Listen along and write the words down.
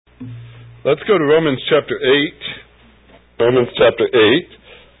Let's go to Romans chapter 8. Romans chapter 8,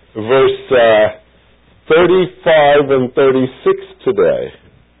 verse 35 and 36 today.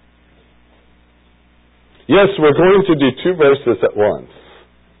 Yes, we're going to do two verses at once.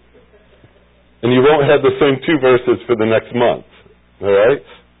 And you won't have the same two verses for the next month. All right?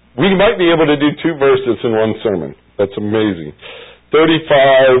 We might be able to do two verses in one sermon. That's amazing.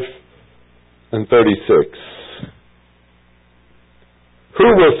 35 and 36. Who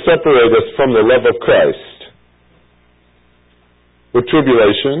will separate us from the love of Christ? Or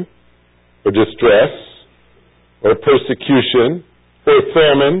tribulation, or distress, or persecution, or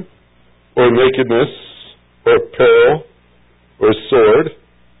famine, or nakedness, or peril, or sword?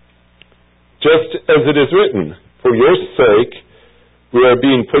 Just as it is written, for your sake we are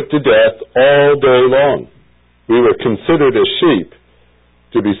being put to death all day long. We were considered as sheep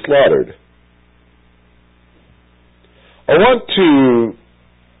to be slaughtered. I want to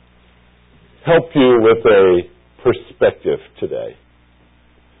help you with a perspective today.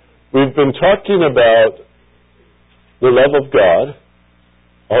 We've been talking about the love of God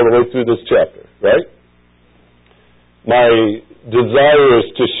all the way through this chapter, right? My desire is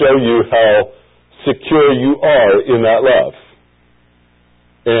to show you how secure you are in that love.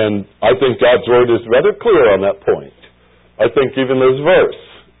 And I think God's Word is rather clear on that point. I think even this verse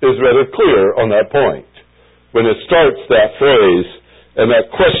is rather clear on that point. When it starts that phrase and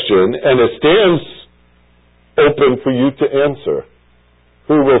that question, and it stands open for you to answer.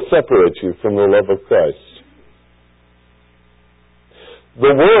 Who will separate you from the love of Christ?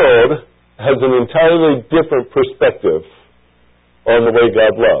 The world has an entirely different perspective on the way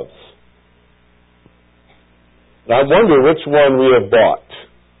God loves. Now I wonder which one we have bought.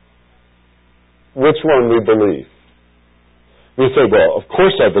 Which one we believe. We say, well, of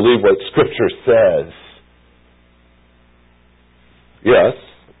course I believe what Scripture says. Yes,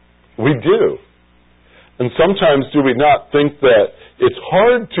 we do. And sometimes do we not think that it's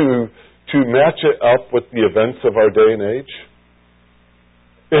hard to match it up with the events of our day and age?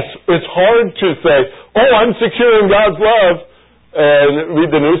 It's hard to say, oh, I'm secure in God's love, and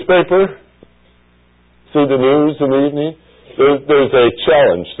read the newspaper, see the news in the evening. There's a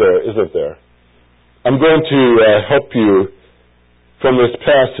challenge there, isn't there? I'm going to help you from this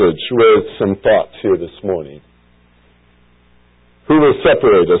passage with some thoughts here this morning. Who will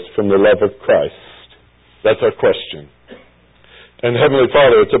separate us from the love of Christ? That's our question. And Heavenly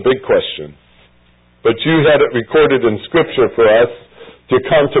Father, it's a big question. But you had it recorded in Scripture for us to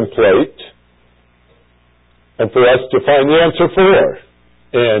contemplate and for us to find the answer for.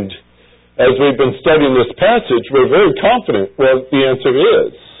 And as we've been studying this passage, we're very confident what the answer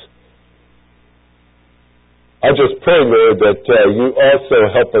is. I just pray, Lord, that you also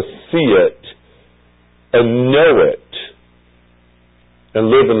help us see it and know it and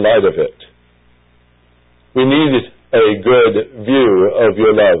live in light of it. We need a good view of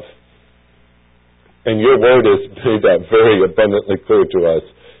your love. And your word has made that very abundantly clear to us.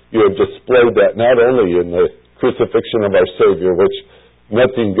 You have displayed that not only in the crucifixion of our Savior, which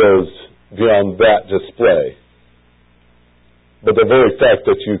nothing goes beyond that display, but the very fact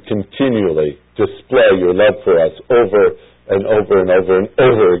that you continually display your love for us over and over and over and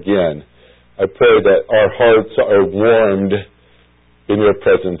over again. I pray that our hearts are warmed in your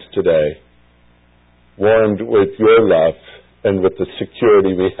presence today, warmed with your love and with the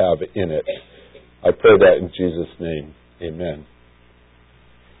security we have in it. I pray that in Jesus' name. Amen.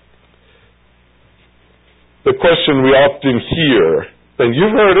 The question we often hear, and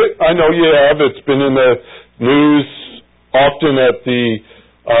you've heard it, I know you have, it's been in the news often at the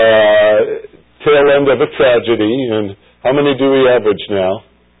tail end of a tragedy, and how many do we average now?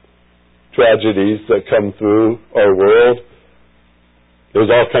 Tragedies that come through our world. There's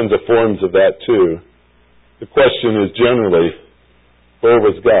all kinds of forms of that too. The question is generally, where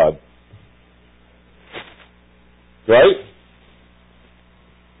was God? Right?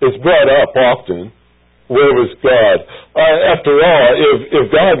 It's brought up often. Where was God? After all,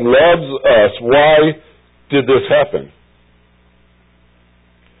 if God loves us, why did this happen?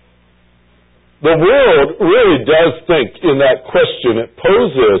 The world really does think in that question, it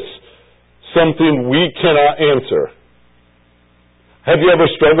poses something we cannot answer. Have you ever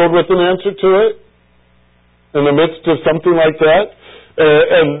struggled with an answer to it? In the midst of something like that?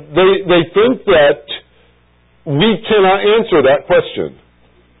 And they think that we cannot answer that question.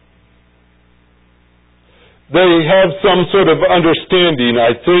 They have some sort of understanding.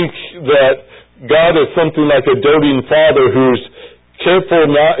 I think that God is something like a doting father who's careful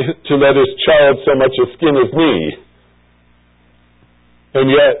not to let his child so much as skin his knee. And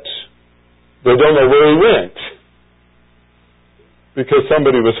yet, they don't know where he went. because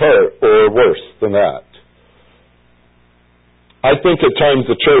somebody was hurt, or worse than that. I think at times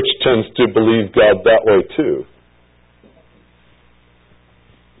the church tends to believe God that way too.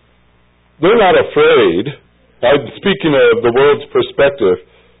 They're not afraid. I'm speaking of the world's perspective.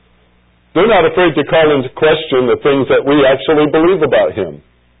 They're not afraid to call into question the things that we actually believe about Him.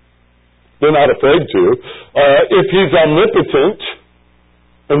 They're not afraid to. If He's omnipotent,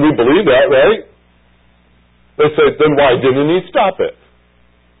 and we believe that, right? They say, then why didn't He stop it?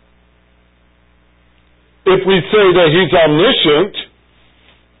 If we say that He's omniscient,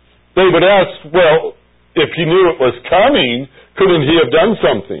 they would ask, well, if He knew it was coming, couldn't He have done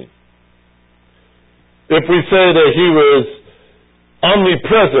something? If we say that He was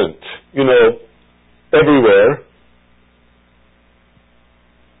omnipresent, everywhere,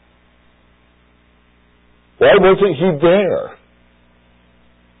 why wasn't He there?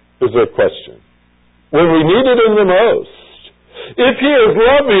 Is their question. When we needed Him the most. If He is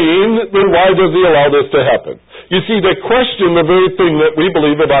loving, then why does He allow this to happen? You see, they question the very thing that we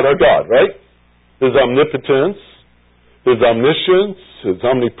believe about our God, right? His omnipotence, His omniscience, His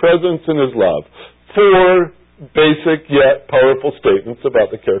omnipresence, and His love. 4 basic yet powerful statements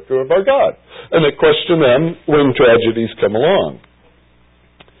about the character of our God. And they question them when tragedies come along.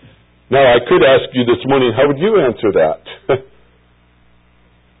 Now, I could ask you this morning, how would you answer that?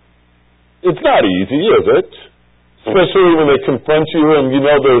 It's not easy, is it? Especially when they confront you and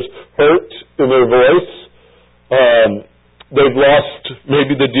there's hurt in their voice. They've lost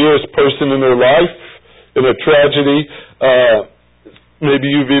maybe the dearest person in their life in a tragedy. Maybe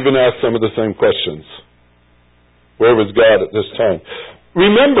you've even asked some of the same questions. Where was God at this time?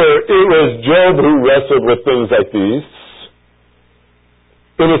 Remember, it was Job who wrestled with things like these.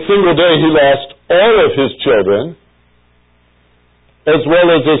 In a single day, he lost all of his children, as well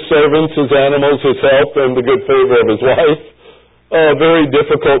as his servants, his animals, his health, and the good favor of his wife. A very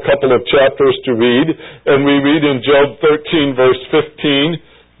difficult couple of chapters to read. And we read in Job 13, verse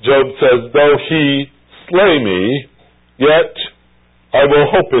 15, Job says, though He slay me, yet I will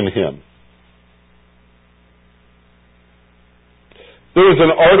hope in Him. There was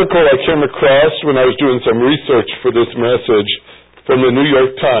an article I came across when I was doing some research for this message from the New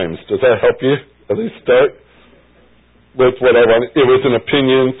York Times. Does that help you at least start with what I want? It was an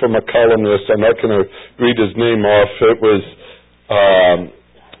opinion from a columnist. I'm not going to read his name off. It was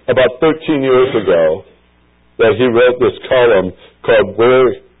about 13 years ago that he wrote this column called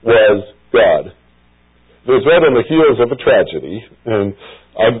Where Was God? It was right on the heels of a tragedy, and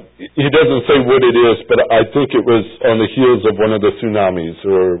he doesn't say what it is, but I think it was on the heels of one of the tsunamis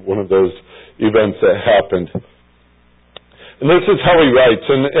or one of those events that happened. And this is how he writes,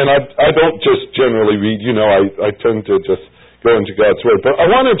 and I don't just generally read, I tend to just go into God's Word. But I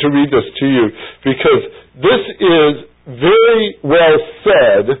wanted to read this to you because this is very well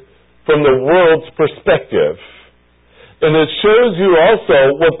said from the world's perspective. And it shows you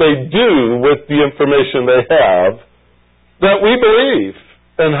also what they do with the information they have that we believe,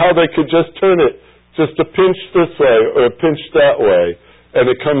 and how they could just turn it just a pinch this way or a pinch that way, and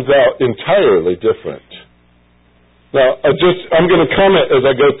it comes out entirely different. Now, I'm going to comment as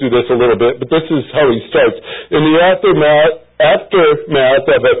I go through this a little bit, but this is how he starts. In the aftermath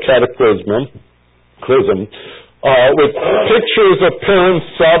of a cataclysm, with pictures of parents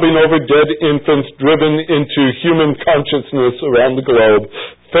sobbing over dead infants driven into human consciousness around the globe,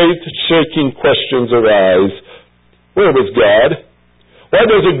 faith-shaking questions arise. Where was God? Why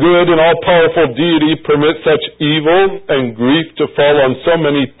does a good and all-powerful deity permit such evil and grief to fall on so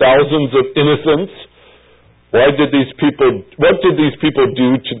many thousands of innocents? What did these people do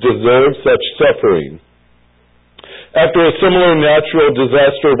to deserve such suffering? After a similar natural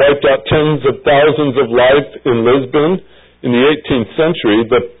disaster wiped out tens of thousands of lives in Lisbon in the 18th century,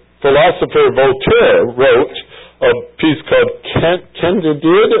 the philosopher Voltaire wrote a piece called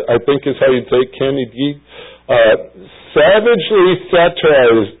Candide, I think is how you'd say Candide, savagely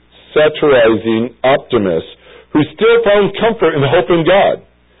satirizing optimists who still found comfort and hope in God.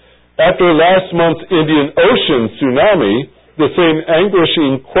 After last month's Indian Ocean tsunami, the same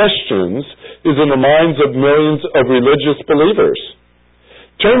anguishing questions is in the minds of millions of religious believers.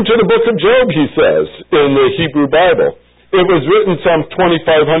 Turn to the book of Job, he says, in the Hebrew Bible. It was written some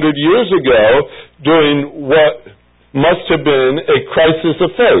 2,500 years ago during what must have been a crisis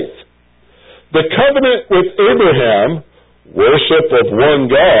of faith. The covenant with Abraham, worship of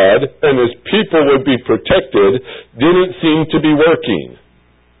one God, and his people would be protected, didn't seem to be working.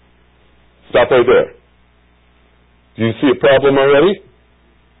 Stop right there. Do you see a problem already?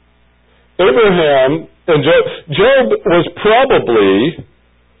 Abraham and Job was probably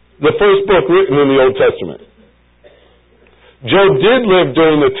the first book written in the Old Testament. Job did live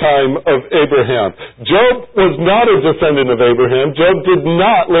during the time of Abraham. Job was not a descendant of Abraham. Job did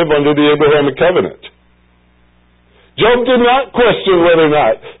not live under the Abrahamic covenant. Job did not question whether or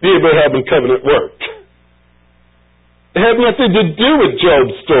not the Abrahamic covenant worked. It had nothing to do with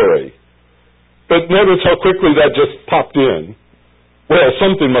Job's story. But notice how quickly that just popped in. Well,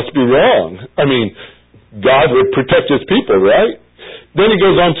 something must be wrong. I mean, God would protect his people, right? Then he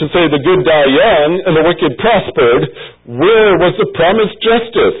goes on to say, the good die young and the wicked prospered. Where was the promised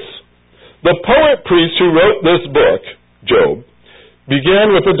justice? The poet-priest who wrote this book, Job,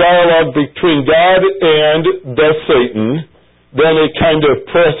 began with a dialogue between God and the Satan, then a kind of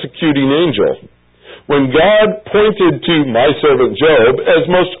prosecuting angel. When God pointed to my servant Job as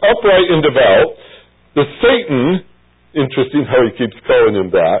most upright and devout, the Satan, interesting how he keeps calling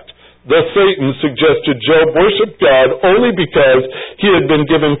him that, the Satan suggested Job worship God only because he had been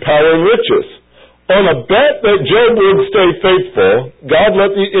given power and riches. On a bet that Job would stay faithful, God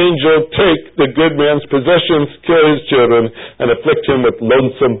let the angel take the good man's possessions, kill his children, and afflict him with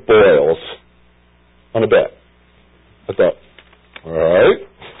lonesome boils. On a bet. I thought, all right.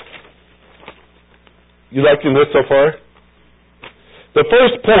 You liking this so far? The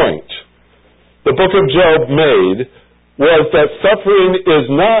first point the book of Job made was that suffering is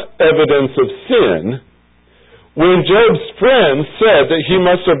not evidence of sin. When Job's friends said that he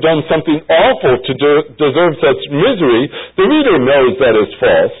must have done something awful to deserve such misery, the reader knows that is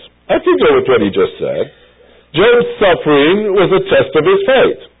false. I can go with what he just said. Job's suffering was a test of his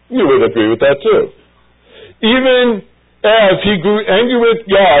faith. You would agree with that too. Even as he grew angry with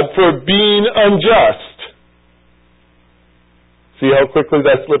God for being unjust. See how quickly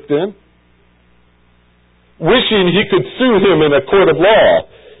that slipped in? Wishing he could sue him in a court of law.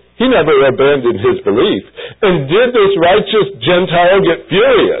 He never abandoned his belief. And did this righteous Gentile get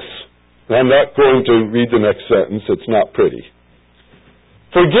furious? I'm not going to read the next sentence. It's not pretty.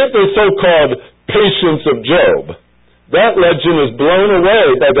 Forget the so-called patience of Job. That legend is blown away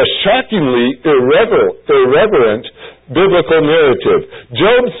by the shockingly irreverent biblical narrative.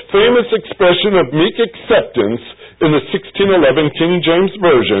 Job's famous expression of meek acceptance in the 1611 King James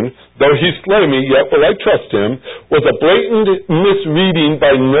Version, though he slay me, yet will I trust him, was a blatant misreading by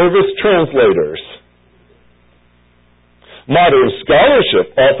nervous translators. Modern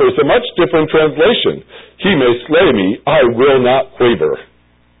scholarship offers a much different translation. He may slay me, I will not quaver.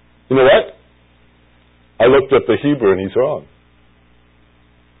 You know what? I looked up the Hebrew and he's wrong.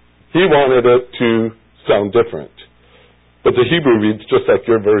 He wanted it to sound different. But the Hebrew reads just like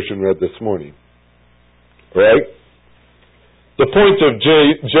your version read this morning. Right? The point of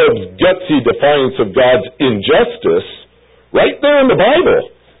Job's gutsy defiance of God's injustice, right there in the Bible,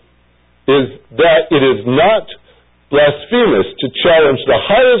 is that it is not blasphemous to challenge the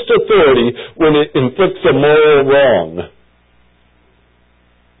highest authority when it inflicts a moral wrong.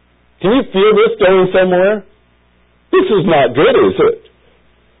 Can you feel this going somewhere? This is not good, is it?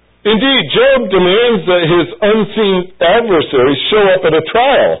 Indeed, Job demands that his unseen adversaries show up at a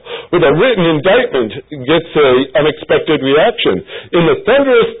trial. With a written indictment, gets an unexpected reaction. In the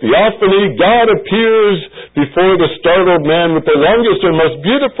thunderous theophany, God appears before the startled man with the longest and most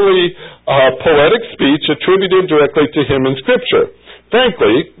beautifully poetic speech attributed directly to him in Scripture.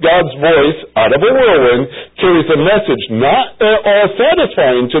 Frankly, God's voice, out of a whirlwind, carries a message not at all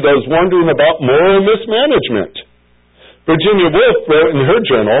satisfying to those wondering about moral mismanagement. Virginia Woolf wrote in her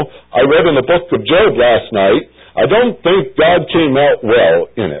journal, I read in the book of Job last night, I don't think God came out well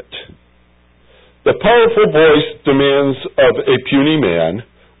in it. The powerful voice demands of a puny man,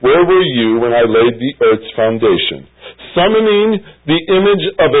 where were you when I laid the earth's foundation? Summoning the image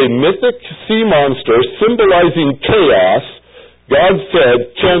of a mythic sea monster symbolizing chaos, God said,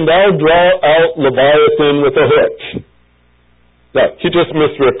 can thou draw out Leviathan with a hook? Now, he just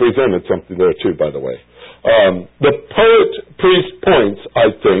misrepresented something there too, by the way. The poet-priest points,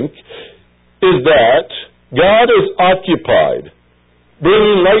 I think, is that God is occupied,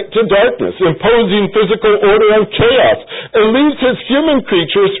 bringing light to darkness, imposing physical order on chaos, and leaves his human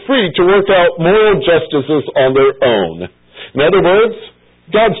creatures free to work out moral justices on their own. In other words,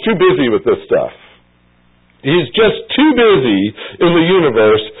 God's too busy with this stuff. He's just too busy in the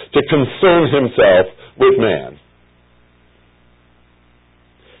universe to concern himself with man.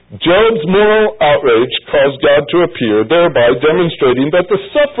 Job's moral outrage caused God to appear, thereby demonstrating that the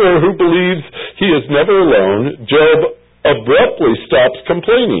sufferer who believes he is never alone, Job abruptly stops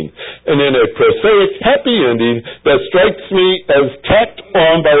complaining. And in a prosaic happy ending that strikes me as tacked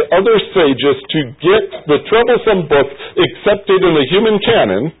on by other sages to get the troublesome book accepted in the human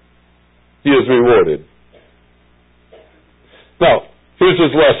canon, he is rewarded. Now, here's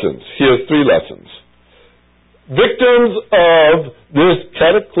his lessons. He has 3 lessons. Victims of this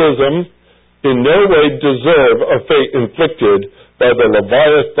cataclysm in no way deserve a fate inflicted by the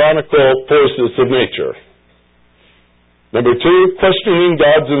leviathanical forces of nature. Number 2, questioning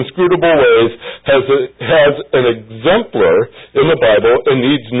God's inscrutable ways has an exemplar in the Bible and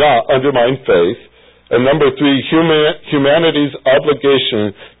needs not undermine faith. And number 3, humanity's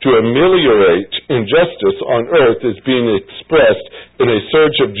obligation to ameliorate injustice on earth is being expressed in a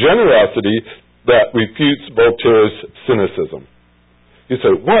surge of generosity that refutes Voltaire's cynicism. You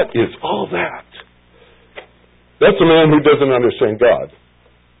say, what is all that? That's a man who doesn't understand God.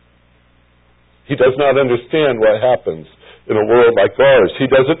 He does not understand what happens in a world like ours. He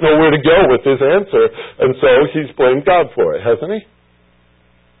doesn't know where to go with his answer, and so he's blamed God for it, hasn't he?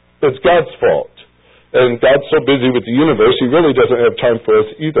 It's God's fault. And God's so busy with the universe, he really doesn't have time for us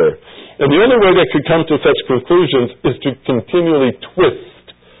either. And the only way they could come to such conclusions is to continually twist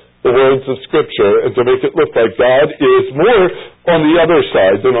the words of Scripture and to make it look like God is more on the other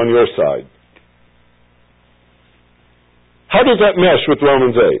side than on your side. How does that mesh with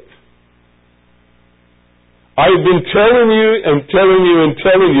Romans 8? I've been telling you and telling you and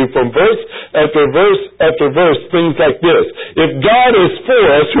telling you from verse after verse after verse things like this. If God is for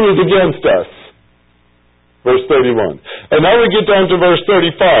us, who is against us? Verse 31. And now we get down to verse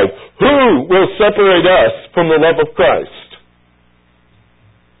 35. Who will separate us from the love of Christ?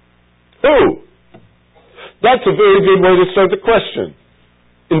 Who? That's a very good way to start the question.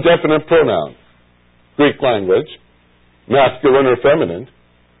 Indefinite pronoun. Greek language. Masculine or feminine.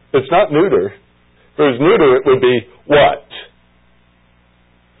 It's not neuter. If it was neuter, it would be what?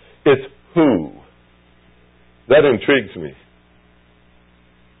 It's who. That intrigues me.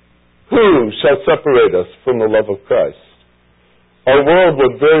 Who shall separate us from the love of Christ? Our world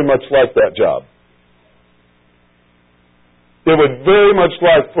would very much like that job. They would very much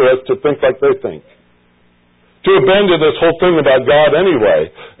like for us to think like they think. To abandon this whole thing about God anyway,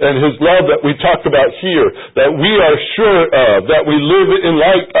 and His love that we talk about here, that we are sure of, that we live in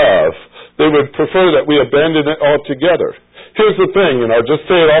light of, they would prefer that we abandon it altogether. Here's the thing, and I'll just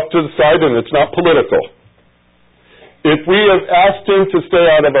say it off to the side, and it's not political. If we have asked Him to stay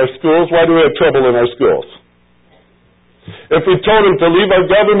out of our schools, why do we have trouble in our schools? If we told Him to leave our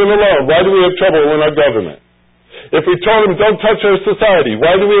government alone, why do we have trouble in our government? If we told Him don't touch our society,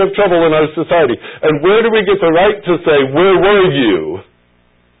 why do we have trouble in our society? And where do we get the right to say, where were you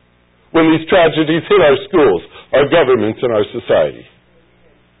when these tragedies hit our schools, our governments, and our society?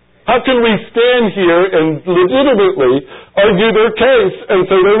 How can we stand here and legitimately argue their case and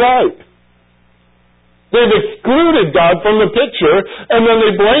say they're right? They've excluded God from the picture, and then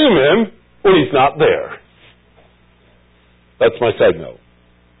they blame Him when He's not there. That's my side note.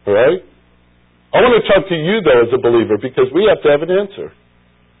 All right? I want to talk to you, though, as a believer, because we have to have an answer.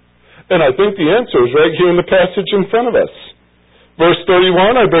 And I think the answer is right here in the passage in front of us. Verse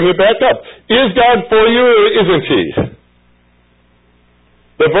 31, I bring it back up. Is God for you or isn't He?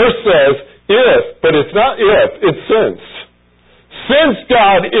 The verse says, if, but it's not if, it's since. Since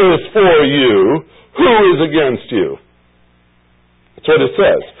God is for you, who is against you? That's what it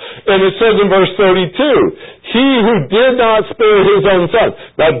says. And it says in verse 32, He who did not spare His own Son.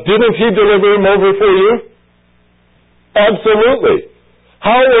 Now, didn't He deliver Him over for you? Absolutely.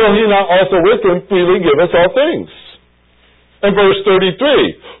 How will He not also with Him freely give us all things? And verse 33,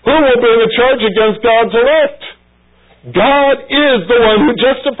 who will bring a charge against God's elect? God is the one who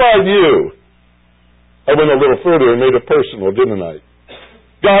justified you. I went a little further and made it personal, didn't I?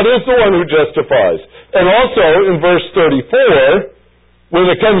 God is the one who justifies. And also in verse 34, when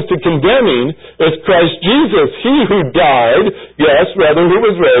it comes to condemning, it's Christ Jesus, He who died, yes, rather who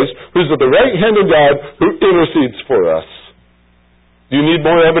was raised, who's at the right hand of God, who intercedes for us. Do you need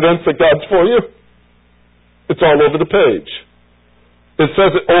more evidence that God's for you? It's all over the page. It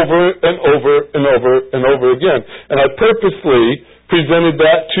says it over and over and over and over again. And I purposely presented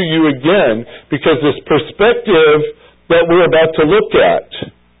that to you again because this perspective that we're about to look at.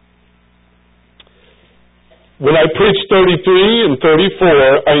 When I preached 33 and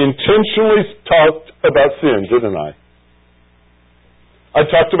 34, I intentionally talked about sin, didn't I? I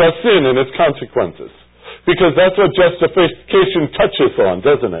talked about sin and its consequences. Because that's what justification touches on,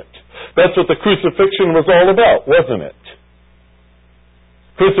 doesn't it? That's what the crucifixion was all about, wasn't it?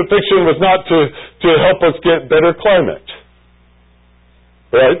 Crucifixion was not to help us get better climate.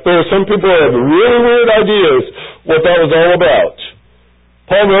 Right? There are some people who have really weird ideas what that was all about.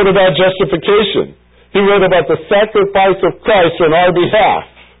 Paul wrote about justification. He wrote about the sacrifice of Christ on our behalf.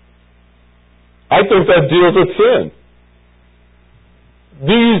 I think that deals with sin.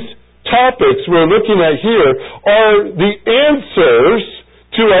 These topics we're looking at here are the answers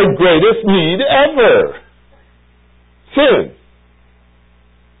to our greatest need ever. Sin.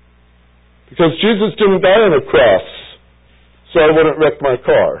 Because Jesus didn't die on a cross so I wouldn't wreck my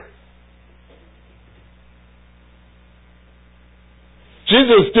car.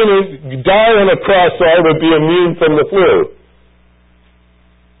 Jesus didn't die on a cross so I would be immune from the flu.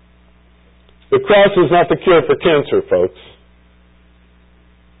 The cross is not the cure for cancer, folks.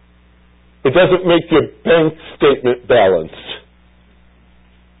 It doesn't make your bank statement balanced.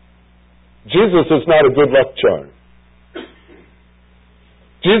 Jesus is not a good luck charm.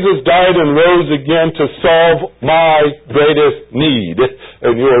 Jesus died and rose again to solve my greatest need,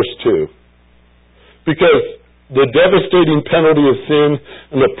 and yours too. Because the devastating penalty of sin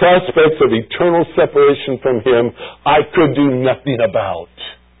and the prospects of eternal separation from Him, I could do nothing about.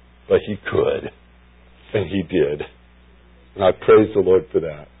 But He could. And He did. And I praise the Lord for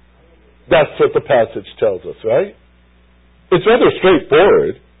that. That's what the passage tells us, right? It's rather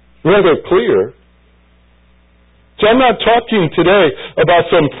straightforward, rather clear. So I'm not talking today about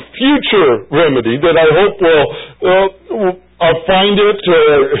some future remedy that I hope I'll find it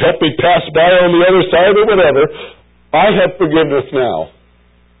or help me pass by on the other side or whatever. I have forgiveness now.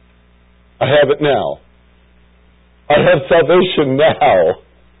 I have it now. I have salvation now.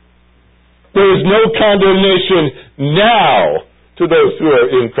 There is no condemnation now to those who are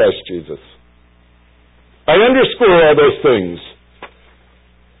in Christ Jesus. I underscore all those things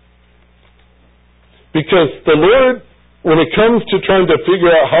because the Lord, when it comes to trying to figure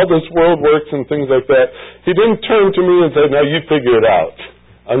out how this world works and things like that, He didn't turn to me and say, "Now you figure it out.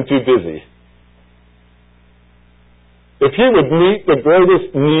 I'm too busy." If He would meet the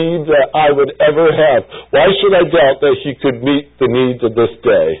greatest need that I would ever have, why should I doubt that He could meet the needs of this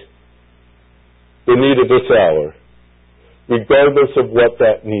day, the need of this hour, regardless of what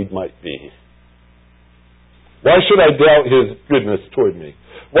that need might be? Why should I doubt His goodness toward me?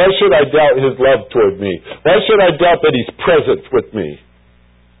 Why should I doubt His love toward me? Why should I doubt that He's present with me?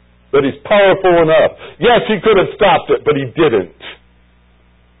 That He's powerful enough? Yes, He could have stopped it, but He didn't.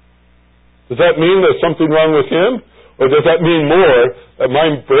 Does that mean there's something wrong with Him? Or does that mean more that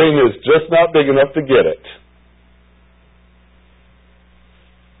my brain is just not big enough to get it?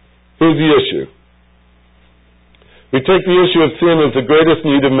 Here's the issue. We take the issue of sin as the greatest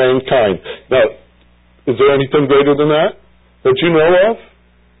need of mankind. Now, is there anything greater than that you know of?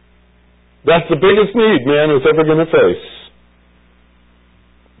 That's the biggest need man is ever going to face.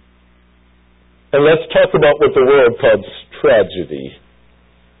 And let's talk about what the world calls tragedy.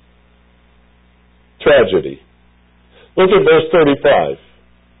 Tragedy. Look at verse 35.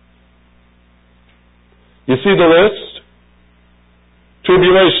 You see the list?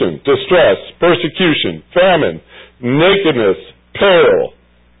 Tribulation, distress, persecution, famine, nakedness, peril,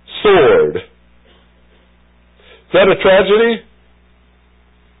 sword. Is that a tragedy?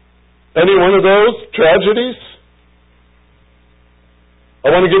 Any one of those tragedies? I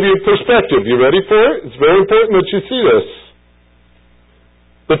want to give you a perspective. You ready for it? It's very important that you see this.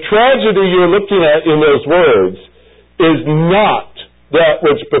 The tragedy you're looking at in those words is not that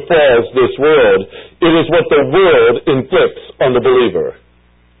which befalls this world. It is what the world inflicts on the believer.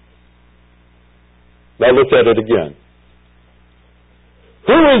 Now look at it again.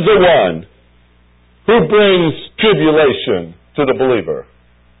 Who is the one who brings tribulation to the believer?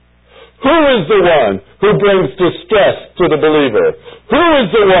 Who is the one who brings distress to the believer? Who is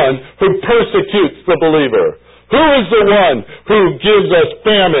the one who persecutes the believer? Who is the one who gives us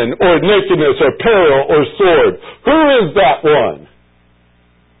famine or nakedness or peril or sword? Who is that one?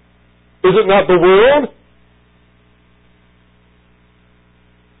 Is it not the world?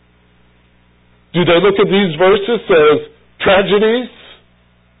 Do they look at these verses as tragedies?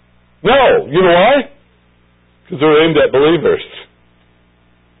 No. You know why? Because they're aimed at believers.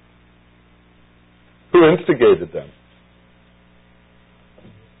 Who instigated them?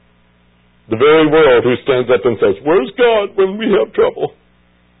 The very world who stands up and says, "Where's God when we have trouble?"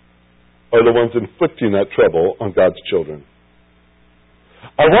 are the ones inflicting that trouble on God's children.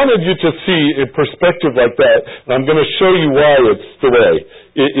 I wanted you to see a perspective like that, and I'm going to show you why it's the way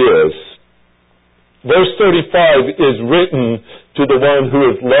it is. Verse 35 is written to the one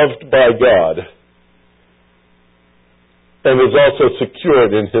who is loved by God and is also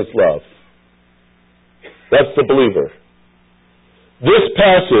secured in His love. That's the believer. This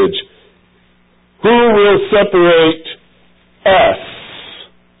passage, who will separate us?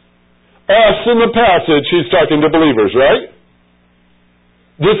 Us in the passage, he's talking to believers, right?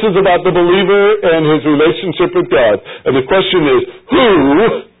 This is about the believer and his relationship with God. And the question is, who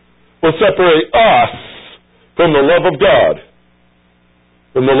will separate us from the love of God,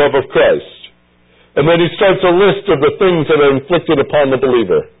 from the love of Christ? And then he starts a list of the things that are inflicted upon the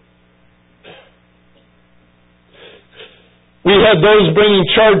believer. We had those bringing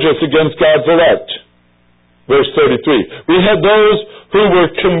charges against God's elect. Verse 33. We had those who were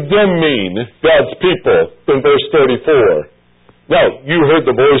condemning God's people in verse 34. Now, you heard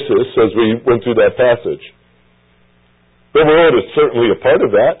the voices as we went through that passage. The world is certainly a part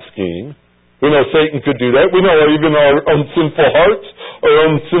of that scheme. We know Satan could do that. We know even our own sinful hearts, our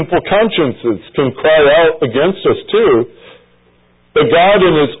own sinful consciences can cry out against us too. But God,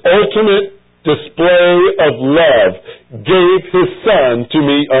 in His ultimate display of love, gave His Son to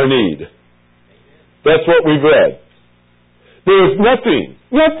meet our need. That's what we've read. There is nothing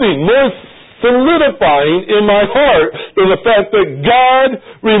more solidifying in my heart than the fact that God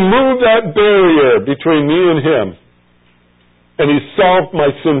removed that barrier between me and Him. And He solved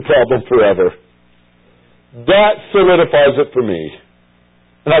my sin problem forever. That solidifies it for me.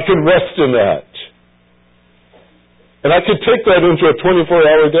 And I can rest in that. And I can take that into a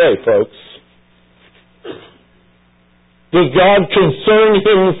 24-hour day, folks. Does God concern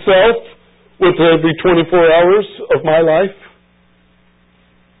Himself with every 24 hours of my life?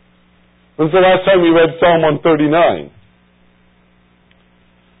 When's the last time you read Psalm 139?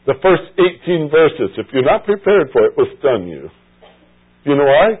 The first 18 verses, if you're not prepared for it, will stun you. You know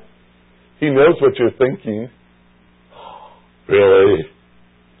why? He knows what you're thinking. Really?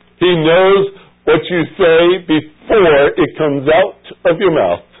 He knows what you say before it comes out of your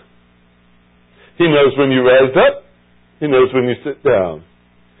mouth. He knows when you rise up. He knows when you sit down.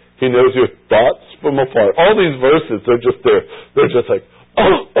 He knows your thoughts from afar. All these verses are just there. They're just like,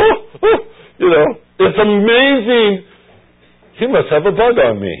 it's amazing. He must have a bug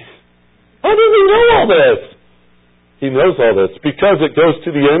on me. How does He know all this? He knows all this because it goes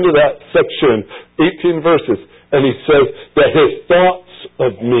to the end of that section, 18 verses, and He says that His thoughts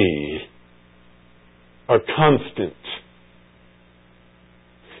of me are constant.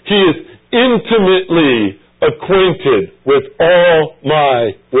 He is intimately acquainted with all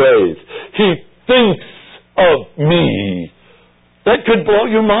my ways. He thinks of me. That could blow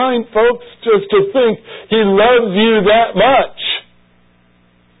your mind, folks, just to think He loves you that much.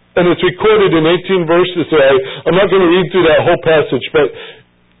 And it's recorded in 18 verses today. I'm not going to read through that whole passage, but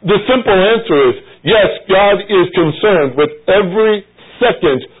the simple answer is, yes, God is concerned with every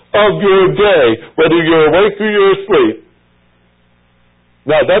second of your day, whether you're awake or you're asleep.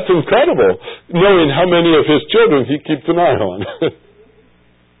 Now, that's incredible, knowing how many of His children He keeps an eye on.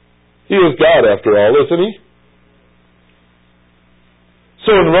 He is God, after all, isn't He?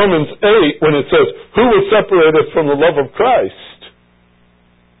 So in Romans 8, when it says, who will separate us from the love of Christ?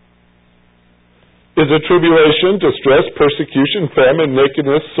 Is it tribulation, distress, persecution, famine,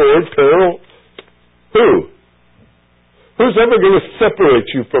 nakedness, sword, peril? Who? Who's ever going to separate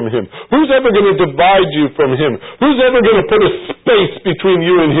you from Him? Who's ever going to divide you from Him? Who's ever going to put a space between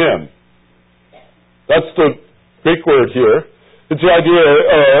you and Him? That's the Greek word here. It's the idea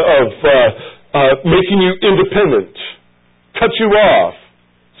of making you independent, cut you off,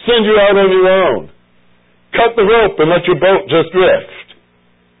 send you out on your own, cut the rope and let your boat just drift.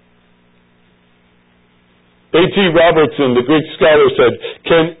 A.T. Robertson, the Greek scholar, said,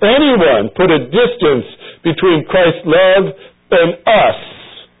 can anyone put a distance between Christ's love and us?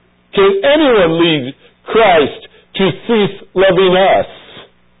 Can anyone lead Christ to cease loving us?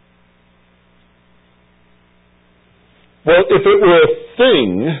 Well, if it were a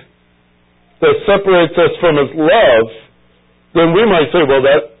thing that separates us from His love, then we might say, well,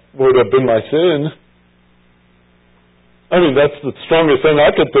 that would have been my sin. I mean, that's the strongest thing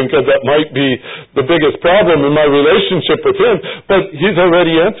I could think of that might be the biggest problem in my relationship with Him, but He's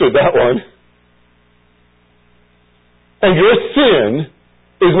already answered that one. And your sin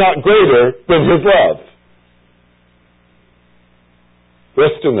is not greater than His love.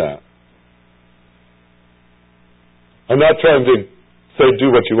 Rest in that. I'm not trying to say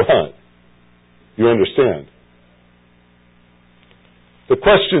do what you want. You understand. The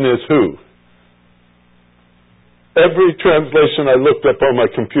question is who? Every translation I looked up on my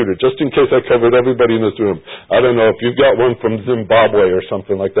computer, just in case I covered everybody in this room. I don't know if you've got one from Zimbabwe or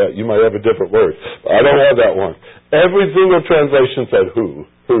something like that. You might have a different word. But I don't have that one. Every single translation said who.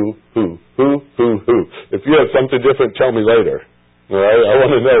 If you have something different, tell me later. All right? I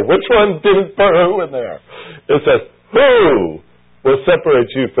want to know which one didn't put who in there. It says, who will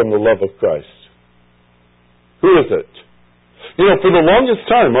separate you from the love of Christ? Who is it? You know, for the longest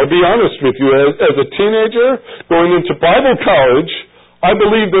time, I'll be honest with you, as a teenager going into Bible college, I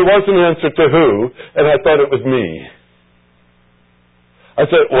believed there was an answer to who, and I thought it was me. I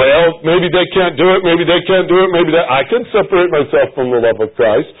said, well, maybe they can't do it, maybe they can't do it, maybe I can separate myself from the love of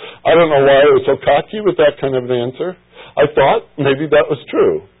Christ. I don't know why I was so cocky with that kind of an answer. I thought maybe that was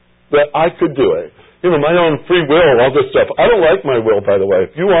true, that I could do it. my own free will, all this stuff. I don't like my will, by the way.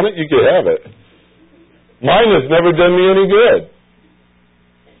 If you want it, you can have it. Mine has never done me any good.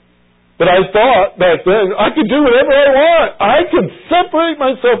 But I thought back then, I could do whatever I want. I could separate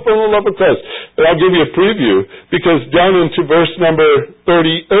myself from the love of Christ. And I'll give you a preview, because down into verse number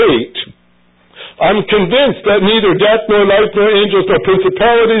 38, I'm convinced that neither death, nor life, nor angels, nor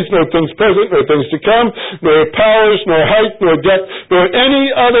principalities, nor things present, nor things to come, nor powers, nor height, nor depth, nor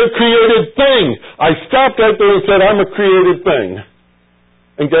any other created thing. I stopped right there and said, I'm a created thing.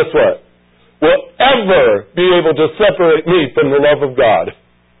 And guess what? Will ever be able to separate me from the love of God.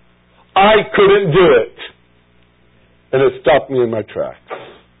 I couldn't do it. And it stopped me in my tracks.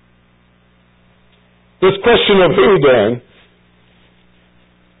 This question of who then?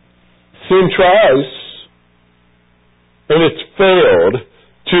 Sin tries, and it's failed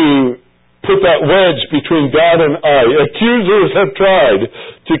to put that wedge between God and I. Accusers have tried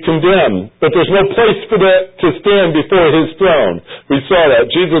to condemn, but there's no place for that to stand before His throne. We saw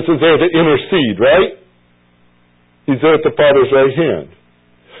that. Jesus is there to intercede, right? He's there at the Father's right hand.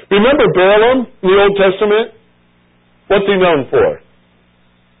 Remember Balaam in the Old Testament? What's he known for?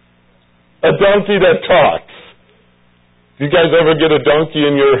 A donkey that talks. You guys ever get a donkey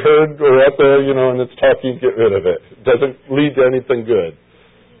in your herd or out there, and it's talking, get rid of it. It doesn't lead to anything good.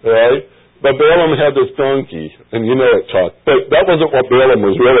 Right? But Balaam had this donkey, and it talked. But that wasn't what Balaam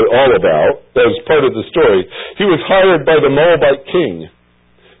was really all about. That was part of the story. He was hired by the Moabite king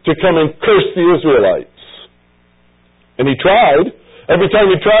to come and curse the Israelites. And he tried. Every time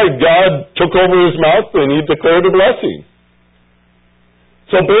he tried, God took over his mouth and he declared a blessing.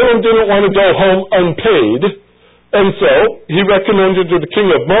 So Balaam didn't want to go home unpaid. And so, he recommended to the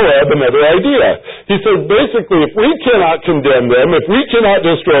king of Moab another idea. He said, basically, if we cannot condemn them, if we cannot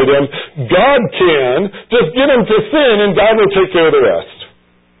destroy them, God can. Just get them to sin, and God will take care of the rest.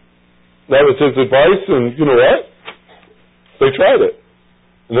 That was his advice, and you know what? They tried it.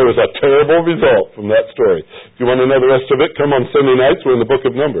 And there was a terrible result from that story. If you want to know the rest of it, come on Sunday nights. We're in the book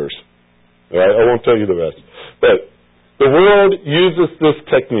of Numbers. All right, I won't tell you the rest. But the world uses this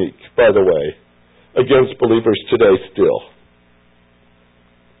technique, by the way, against believers today still.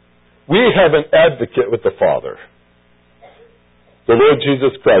 We have an advocate with the Father, the Lord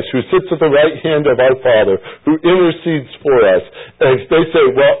Jesus Christ, who sits at the right hand of our Father, who intercedes for us. And they say,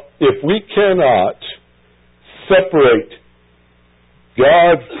 well, if we cannot separate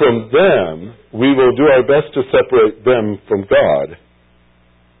God from them, we will do our best to separate them from God.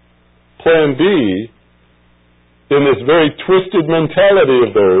 Plan B, in this very twisted mentality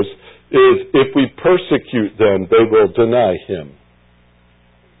of theirs, is if we persecute them, they will deny Him.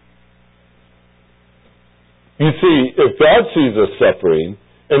 You see, if God sees us suffering,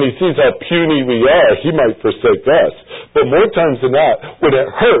 and He sees how puny we are, He might forsake us. But more times than not, when it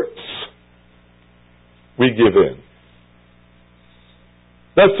hurts, we give in.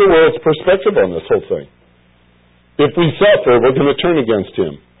 That's the world's perspective on this whole thing. If we suffer, we're going to turn against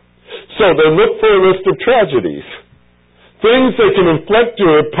Him. So they look for a list of tragedies. Things they can inflict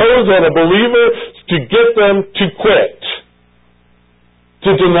or impose on a believer to get them to quit.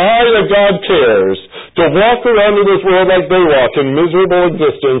 To deny that God cares. To walk around in this world like they walk in miserable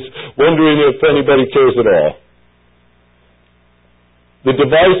existence, wondering if anybody cares at all. The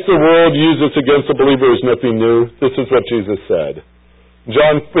device the world uses against a believer is nothing new. This is what Jesus said.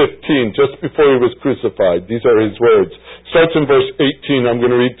 John 15, just before He was crucified, these are His words. Starts in verse 18, I'm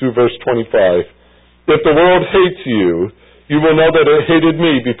going to read through verse 25. If the world hates you, you will know that it hated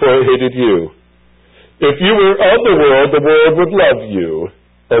me before it hated you. If you were of the world would love you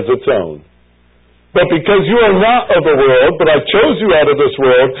as its own. But because you are not of the world, but I chose you out of this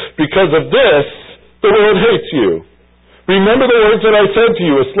world, because of this, the world hates you. Remember the words that I said to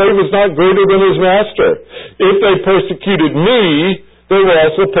you, a slave is not greater than his master. If they persecuted me, they will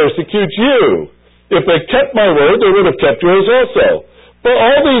also persecute you. If they kept my word, they would have kept yours also. But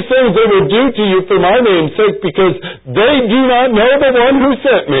all these things they will do to you for my name's sake, because they do not know the one who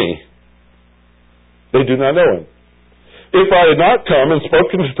sent me. They do not know Him. If I had not come and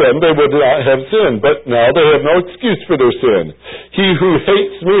spoken to them, they would not have sinned. But now they have no excuse for their sin. He who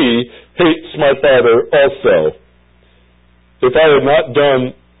hates me hates my Father also. If I had not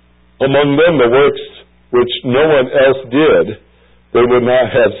done among them the works which no one else did, they would not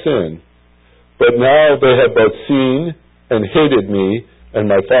have sinned. But now they have both seen and hated me, and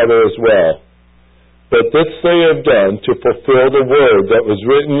my Father as well. But this they have done to fulfill the word that was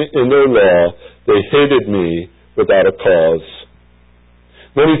written in their law, they hated me without a cause.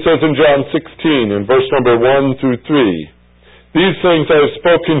 Then He says in John 16, in verse number 1 through 3, these things I have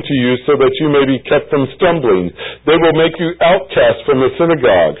spoken to you so that you may be kept from stumbling. They will make you outcasts from the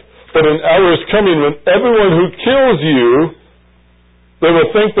synagogue. But an hour is coming when everyone who kills you, they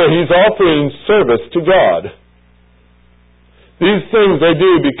will think that he's offering service to God. These things they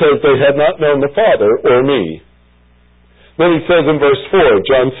do because they had not known the Father or me. Then he says in verse 4,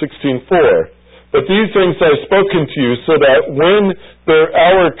 John 16:4, but these things I have spoken to you so that when their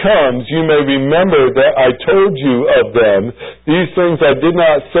hour comes, you may remember that I told you of them. These things I did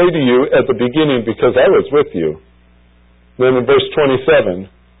not say to you at the beginning because I was with you. Then in verse 27,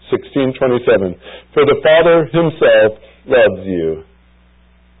 16:27, for the Father himself loves you.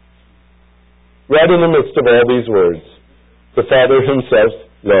 Right in the midst of all these words, the Father himself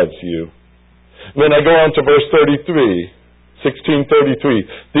loves you. And then I go on to verse 33. 16:33,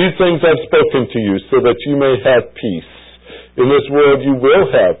 these things I've spoken to you so that you may have peace. In this world you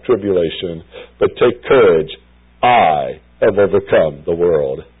will have tribulation, but take courage. I have overcome the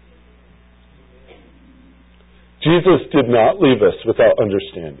world. Jesus did not leave us without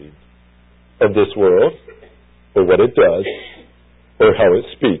understanding of this world, or what it does, or how it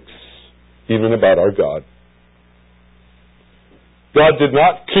speaks, even about our God. God did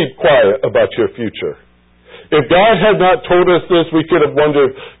not keep quiet about your future. If God had not told us this, we could have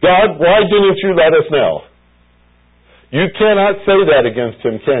wondered, God, why didn't you let us know? You cannot say that against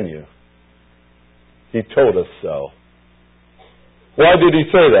him, can you? He told us so. Why did he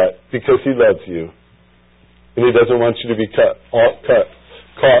say that? Because he loves you. And he doesn't want you to be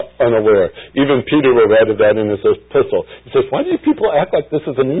caught unaware. Even Peter read that in his epistle. He says, why do people act like this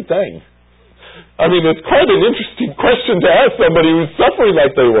is a new thing? I mean, it's quite an interesting question to ask somebody who's suffering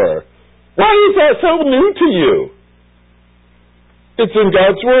like they were. Why is that so new to you? It's in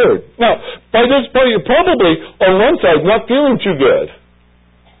God's Word. Now, by this point, you're probably, on one side, not feeling too good.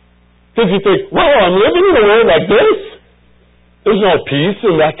 Because you think, well, I'm living in a world like this. There's no peace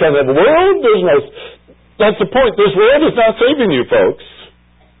in that kind of world. That's the point. This world is not saving you, folks.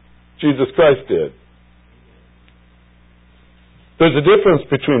 Jesus Christ did. There's a difference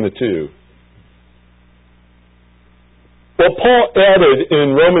between the two. What Paul added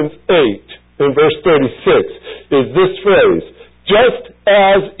in Romans 8, in verse 36, is this phrase, just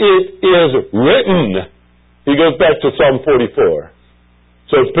as it is written. He goes back to Psalm 44.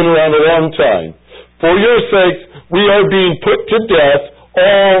 So it's been around a long time. For your sakes, we are being put to death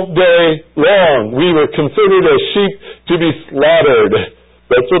all day long. We were considered as sheep to be slaughtered.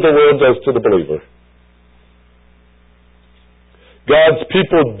 That's what the world does to the believer. God's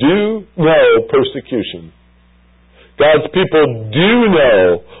people do know persecution. God's people do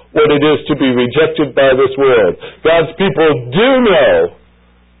know what it is to be rejected by this world. God's people do know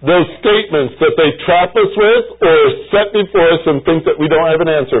those statements that they trap us with or set before us and think that we don't have an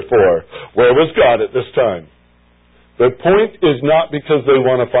answer for. Where was God at this time? Their point is not because they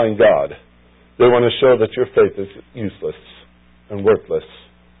want to find God. They want to show that your faith is useless and worthless.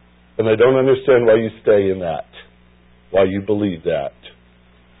 And they don't understand why you stay in that, why you believe that,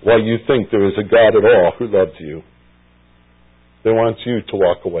 why you think there is a God at all who loves you. They want you to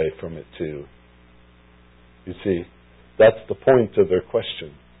walk away from it too. You see, that's the point of their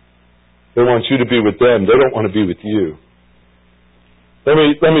question. They want you to be with them. They don't want to be with you. Let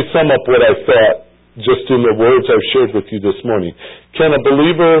me sum up what I thought just in the words I've shared with you this morning. Can a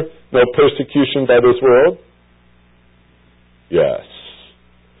believer know persecution by this world? Yes.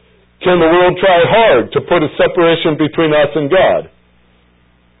 Can the world try hard to put a separation between us and God?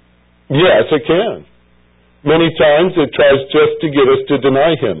 Yes, it can. Many times it tries just to get us to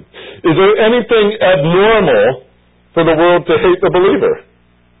deny him. Is there anything abnormal for the world to hate the believer?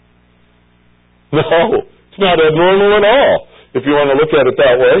 No, it's not abnormal at all, if you want to look at it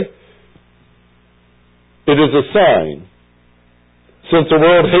that way. It is a sign. Since the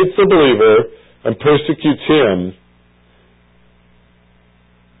world hates the believer and persecutes him,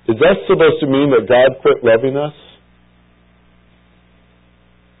 is that supposed to mean that God quit loving us?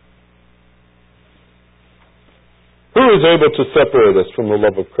 Who is able to separate us from the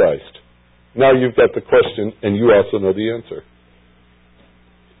love of Christ? Now you've got the question, and you also know the answer.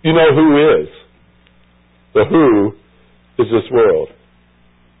 You know who is. The who is this world.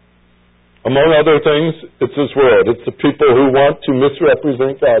 Among other things, it's this world. It's the people who want to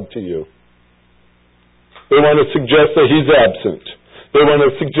misrepresent God to you. They want to suggest that he's absent. They want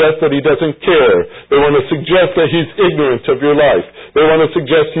to suggest that he doesn't care. They want to suggest that he's ignorant of your life. They want to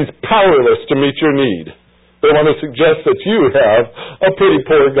suggest he's powerless to meet your need. They want to suggest that you have a pretty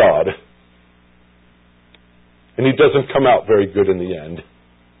poor God. And he doesn't come out very good in the end.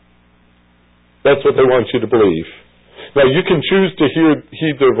 That's what they want you to believe. Now, you can choose to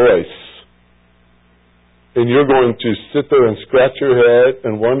heed their voice. And you're going to sit there and scratch your head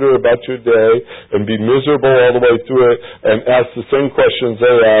and wonder about your day and be miserable all the way through it and ask the same questions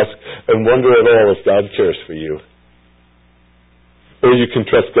they ask and wonder at all if God cares for you. Or you can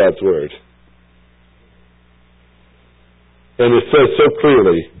trust God's Word. And it says so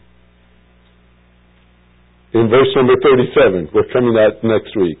clearly in verse number 37, we're coming at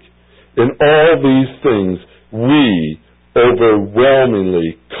next week. In all these things, we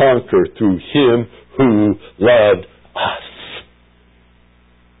overwhelmingly conquer through Him who loved us.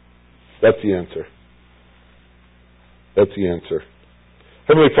 That's the answer. That's the answer.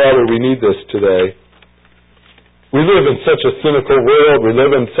 Heavenly Father, we need this today. We live in such a cynical world. We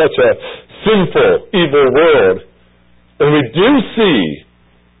live in such a sinful, evil world. And we do see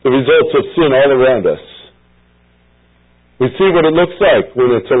the results of sin all around us. We see what it looks like when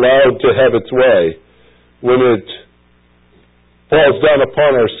it's allowed to have its way, when it falls down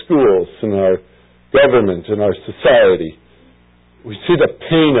upon our schools and our government and our society. We see the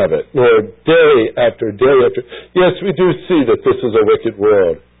pain of it, Lord, day after day after. Yes, we do see that this is a wicked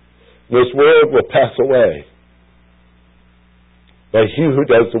world. This world will pass away. But he who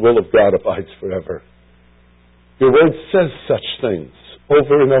does the will of God abides forever. Your word says such things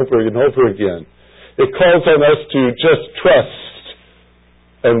over and over and over again. It calls on us to just trust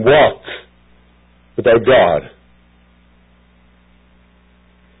and walk with our God.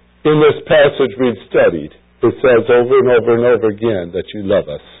 In this passage we've studied, it says over and over and over again that you love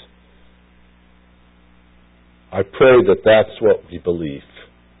us. I pray that that's what we believe.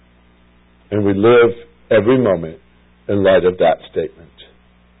 And we live every moment in light of that statement.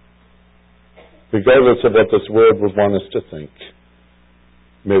 Regardless of what this world would want us to think,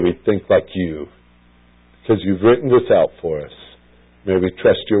 may we think like you. Because you've written this out for us. May we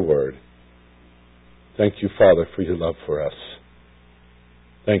trust your word. Thank you, Father, for your love for us.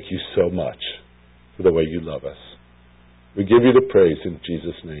 Thank you so much for the way you love us. We give you the praise in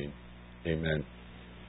Jesus' name. Amen.